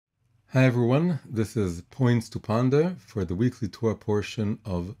Hi everyone, this is Points to Ponder for the weekly Torah portion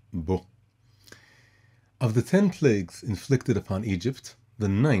of Bo. Of the 10 plagues inflicted upon Egypt, the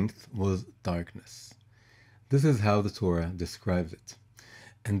 9th was darkness. This is how the Torah describes it.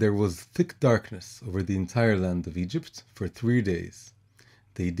 And there was thick darkness over the entire land of Egypt for 3 days.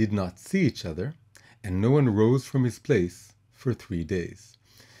 They did not see each other, and no one rose from his place for 3 days.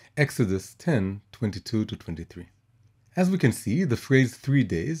 Exodus 10:22-23. As we can see, the phrase 3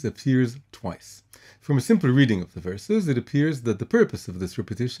 days appears twice. From a simple reading of the verses, it appears that the purpose of this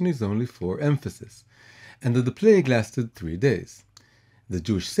repetition is only for emphasis, and that the plague lasted 3 days. The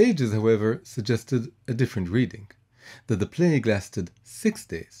Jewish sages, however, suggested a different reading, that the plague lasted 6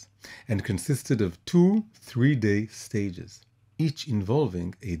 days, and consisted of 2 3-day stages, each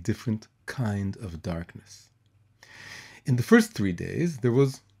involving a different kind of darkness. In the first 3 days, there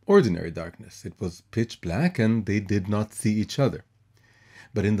was ordinary darkness. It was pitch black and they did not see each other.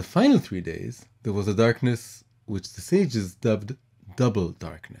 But in the final 3 days, there was a darkness which the sages dubbed double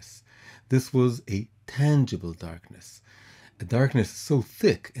darkness. This was a tangible darkness, a darkness so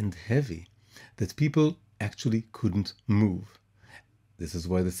thick and heavy that people actually couldn't move. This is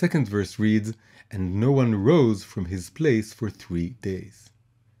why the second verse reads, "And no one rose from his place for 3 days."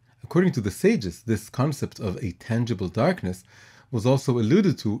 According to the sages, this concept of a tangible darkness was also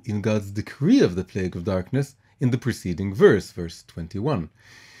alluded to in God's decree of the plague of darkness in the preceding verse, verse 21,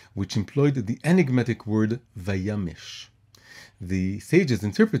 which employed the enigmatic word vayamesh. The sages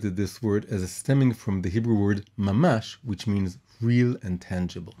interpreted this word as stemming from the Hebrew word mamash, which means real and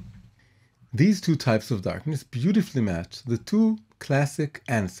tangible. These two types of darkness beautifully match the two classic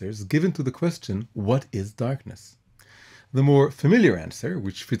answers given to the question, what is darkness? The more familiar answer,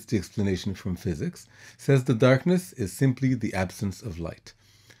 which fits the explanation from physics, says that darkness is simply the absence of light.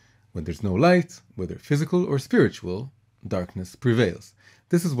 When there's no light, whether physical or spiritual, darkness prevails.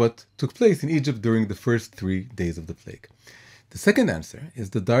 This is what took place in Egypt during the first 3 days of the plague. The second answer is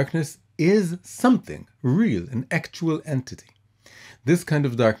that darkness is something real, an actual entity. This kind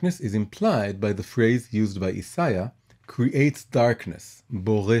of darkness is implied by the phrase used by Isaiah, creates darkness,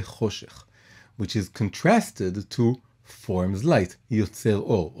 boreh choshech, which is contrasted to forms light, yotzer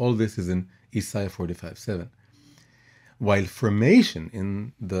or. All this is in Isaiah 45:7. While formation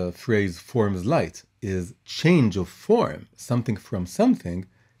in the phrase forms light is change of form, something from something,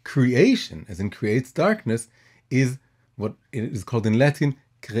 creation, as in creates darkness, is what it is called in Latin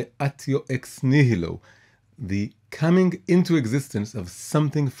creatio ex nihilo, the coming into existence of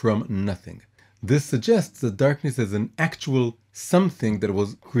something from nothing. This suggests that darkness is an actual something that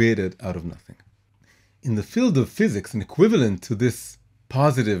was created out of nothing. In the field of physics, an equivalent to this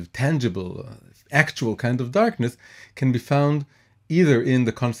positive, tangible, actual kind of darkness can be found either in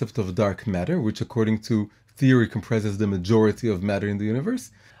the concept of dark matter, which according to theory comprises the majority of matter in the universe,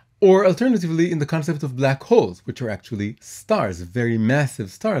 or alternatively in the concept of black holes, which are actually stars, very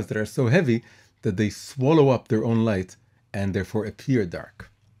massive stars that are so heavy that they swallow up their own light and therefore appear dark.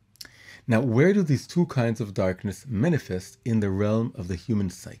 Now, where do these two kinds of darkness manifest in the realm of the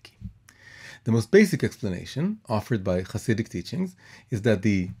human psyche? The most basic explanation, offered by Hasidic teachings, is that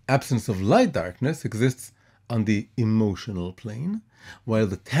the absence of light darkness exists on the emotional plane, while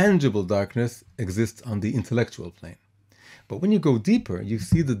the tangible darkness exists on the intellectual plane. But when you go deeper, you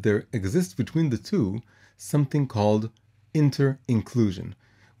see that there exists between the two something called inter-inclusion,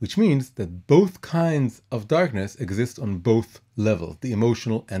 which means that both kinds of darkness exist on both levels, the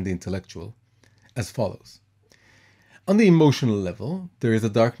emotional and the intellectual, as follows. On the emotional level, there is a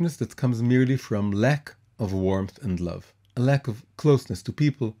darkness that comes merely from lack of warmth and love, a lack of closeness to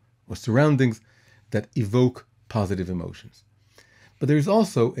people or surroundings that evoke positive emotions. But there is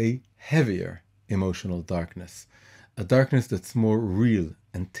also a heavier emotional darkness, a darkness that's more real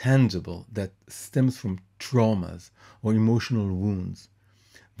and tangible, that stems from traumas or emotional wounds.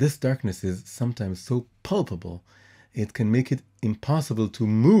 This darkness is sometimes so palpable, it can make it impossible to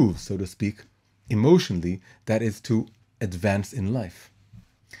move, so to speak, emotionally, that is to advance in life.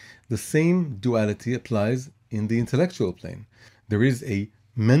 The same duality applies in the intellectual plane. There is a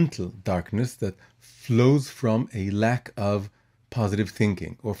mental darkness that flows from a lack of positive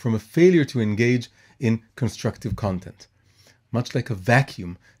thinking or from a failure to engage in constructive content. Much like a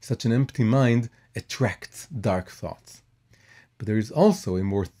vacuum, such an empty mind attracts dark thoughts. But there is also a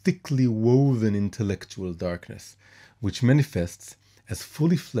more thickly woven intellectual darkness, which manifests as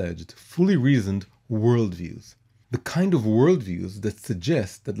fully fledged, fully reasoned worldviews. The kind of worldviews that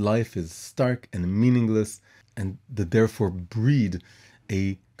suggest that life is stark and meaningless and that therefore breed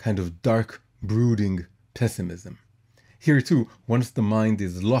a kind of dark, brooding pessimism. Here too, once the mind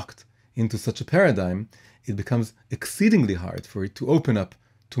is locked into such a paradigm, it becomes exceedingly hard for it to open up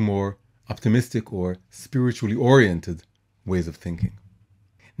to more optimistic or spiritually oriented ways of thinking.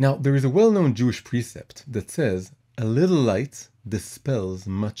 Now, there is a well-known Jewish precept that says, a little light dispels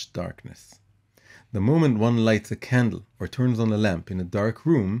much darkness. The moment one lights a candle or turns on a lamp in a dark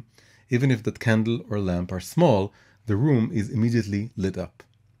room, even if that candle or lamp are small, the room is immediately lit up.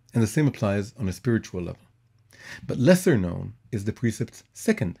 And the same applies on a spiritual level. But lesser known is the precept's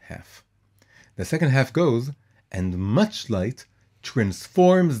second half. The second half goes, and much light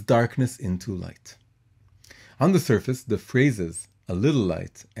transforms darkness into light. On the surface, the phrases a little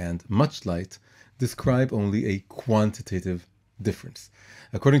light and much light describe only a quantitative difference.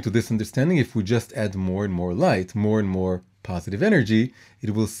 According to this understanding, if we just add more and more light, more and more positive energy,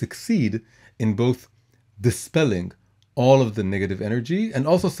 it will succeed in both dispelling all of the negative energy and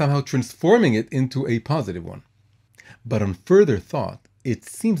also somehow transforming it into a positive one. But on further thought, it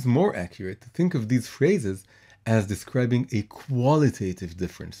seems more accurate to think of these phrases as describing a qualitative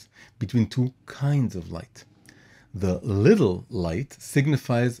difference between two kinds of light. The little light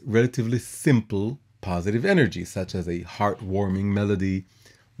signifies relatively simple positive energy, such as a heartwarming melody,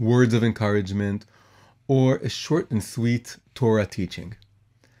 words of encouragement, or a short and sweet Torah teaching.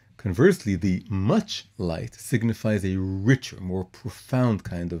 Conversely, the much light signifies a richer, more profound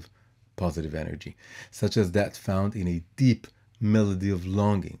kind of positive energy, such as that found in a deep melody of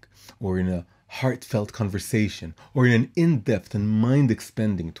longing, or in a heartfelt conversation, or in an in-depth and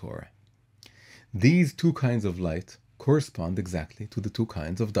mind-expanding Torah. These two kinds of light correspond exactly to the two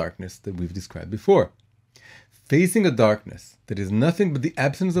kinds of darkness that we've described before. Facing a darkness that is nothing but the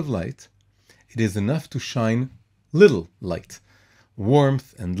absence of light, it is enough to shine little light.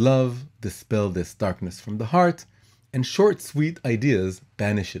 Warmth and love dispel this darkness from the heart, and short, sweet ideas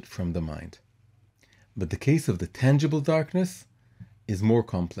banish it from the mind. But the case of the tangible darkness is more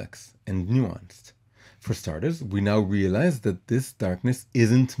complex and nuanced. For starters, we now realize that this darkness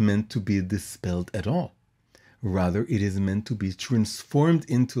isn't meant to be dispelled at all. Rather, it is meant to be transformed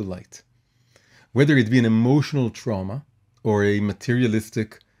into light. Whether it be an emotional trauma, or a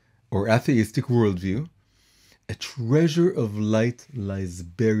materialistic or atheistic worldview, a treasure of light lies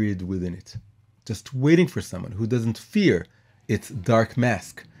buried within it, just waiting for someone who doesn't fear its dark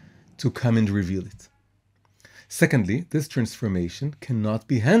mask to come and reveal it. Secondly, this transformation cannot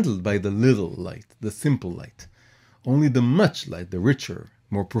be handled by the little light, the simple light. Only the much light, the richer,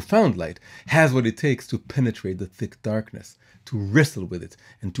 more profound light, has what it takes to penetrate the thick darkness, to wrestle with it,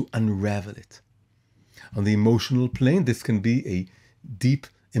 and to unravel it. On the emotional plane, this can be a deep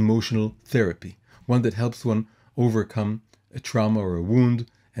emotional therapy, one that helps one overcome a trauma or a wound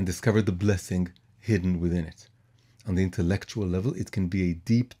and discover the blessing hidden within it. On the intellectual level, it can be a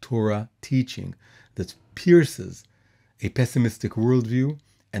deep Torah teaching that pierces a pessimistic worldview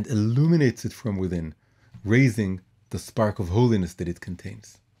and illuminates it from within, raising the spark of holiness that it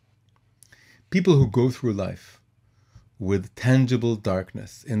contains. People who go through life with tangible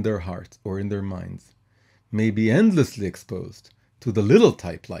darkness in their hearts or in their minds may be endlessly exposed to the little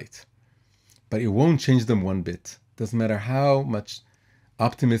type light, but it won't change them one bit. Doesn't matter how much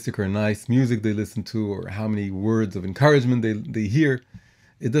optimistic or nice music they listen to or how many words of encouragement they hear.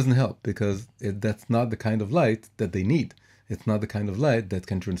 It doesn't help, because that's not the kind of light that they need. It's not the kind of light that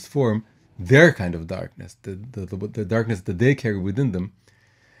can transform their kind of darkness, the darkness that they carry within them,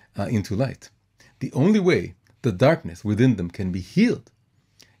 into light. The only way the darkness within them can be healed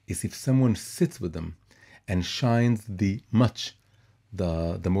is if someone sits with them and shines the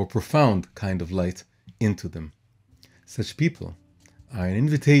more profound kind of light into them. Such people are an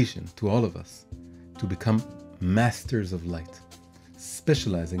invitation to all of us to become masters of light,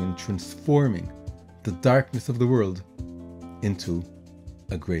 specializing in transforming the darkness of the world into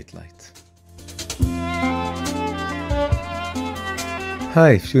a great light.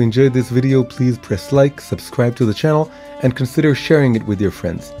 Hi, if you enjoyed this video, please press like, subscribe to the channel, and consider sharing it with your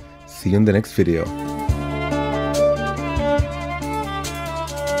friends. See you in the next video.